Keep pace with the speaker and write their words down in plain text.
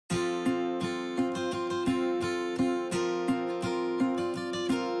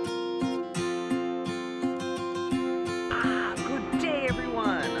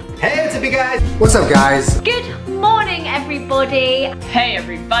up, you guys? What's up, guys? Good morning, everybody. Hey,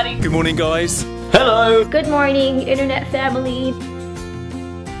 everybody. Good morning, guys. Hello. Good morning, internet family.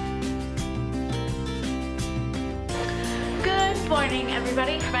 Good morning,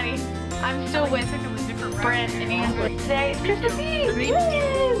 everybody. I'm still with Brent and Andrew. Today is Christmas Eve.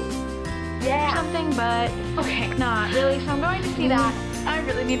 Yeah. Something, but okay, not really. So I'm going to see that. I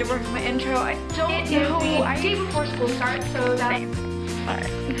really need to work on my intro. I don't know. Day before school starts, so that's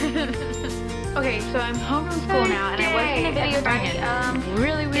alright. Okay, so I'm home from school now, and I was in a video bring it.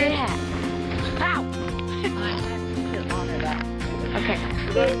 Really weird hat. Ow! Okay.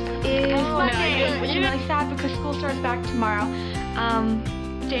 It is Monday. I'm really sad because school starts back tomorrow.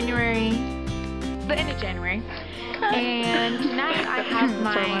 The end of January. And tonight I have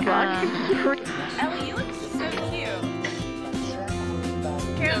my Ellie, you look so cute.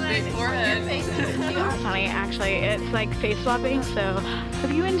 Big forehead. funny, actually. It's like face swapping, so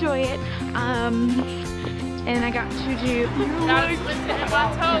hope you enjoy it. And I got to do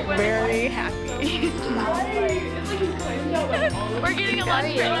very happy. We're getting a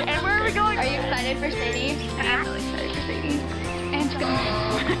lunch break, and where are we going? Are you excited for Sadie? I'm really excited for Sadie. And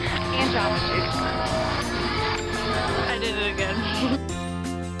Josh. I did it again.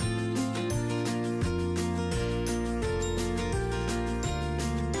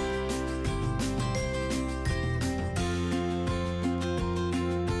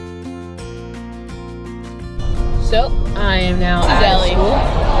 So, I am now at school.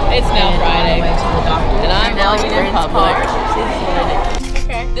 It's now Friday. And I'm vlogging in public.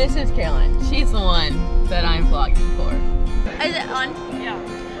 Okay. This is Caroline. She's the one that I'm vlogging for. Is it on? Yeah.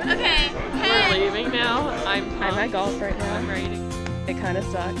 Okay. We're leaving now. I'm at golf right now. I'm ready to... It kind of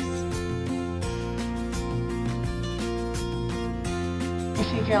sucks.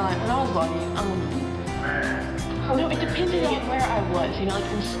 See, Caroline, when I was vlogging, no, it depended on where I was. You know,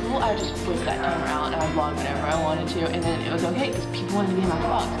 like in school, I just whipped that camera out and I vlogged whenever I wanted to, and then it was okay because people wanted to be in my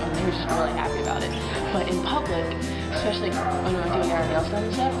vlogs, and they were just really happy about it. But in public, especially when we were doing our nails done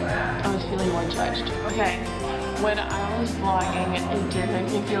and stuff, I was feeling more judged. Okay, when I was vlogging, it did make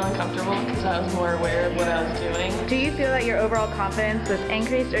me feel uncomfortable because I was more aware of what I was doing. Do you feel that your overall confidence was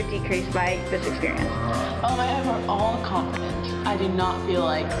increased or decreased by this experience? My overall confidence, I did not feel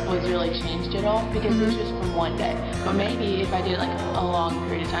like was really changed at all because it was just from one day. But maybe if I did like a long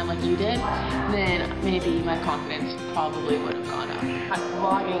period of time like you did, then maybe my confidence probably would have gone up.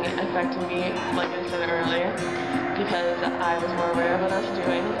 Vlogging affected me, like I said earlier, because I was more aware of what I was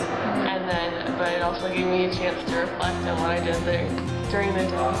doing, but it also gave me a chance to reflect on what I did there during the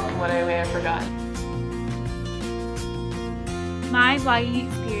day and what I may have forgotten. My vlogging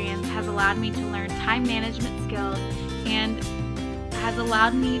experience has allowed me to learn time management skills and has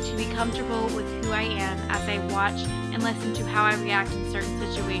allowed me to be comfortable with who I am as I watch and listen to how I react in certain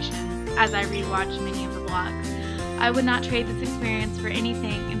situations as I rewatch many of the vlogs. I would not trade this experience for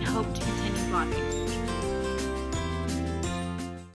anything and hope to continue vlogging.